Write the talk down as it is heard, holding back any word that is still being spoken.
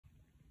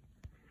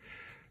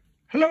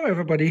Hello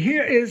everybody,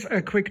 here is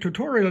a quick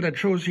tutorial that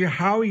shows you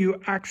how you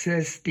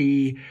access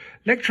the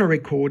lecture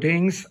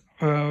recordings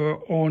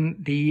on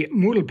the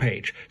Moodle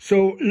page.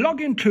 So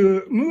log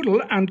into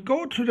Moodle and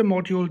go to the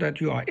module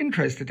that you are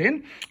interested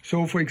in.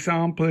 So for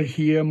example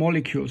here,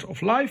 Molecules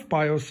of Life,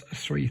 BIOS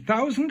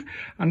 3000,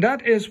 and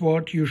that is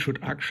what you should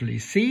actually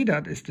see.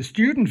 That is the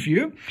student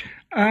view.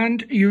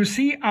 And you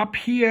see up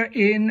here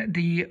in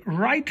the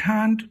right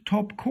hand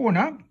top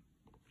corner,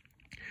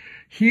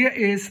 here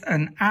is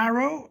an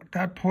arrow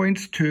that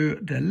points to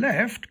the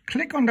left.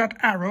 Click on that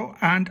arrow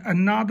and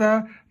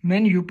another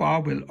menu bar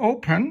will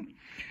open.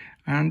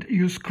 And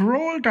you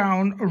scroll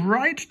down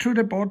right to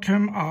the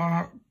bottom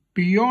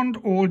beyond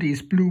all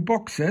these blue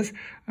boxes,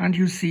 and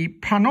you see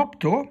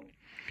Panopto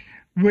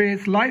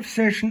with live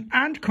session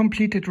and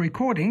completed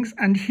recordings.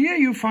 And here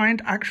you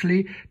find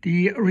actually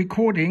the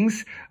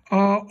recordings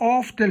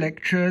of the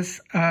lectures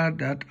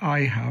that I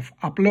have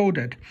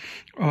uploaded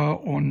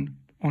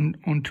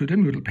onto the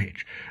Moodle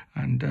page.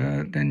 And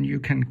then you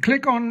can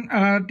click on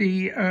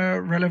the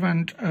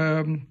relevant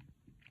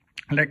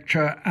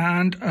lecture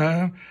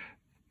and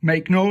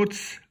make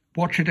notes,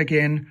 watch it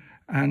again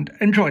and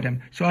enjoy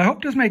them. So I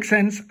hope this makes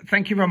sense.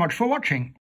 Thank you very much for watching.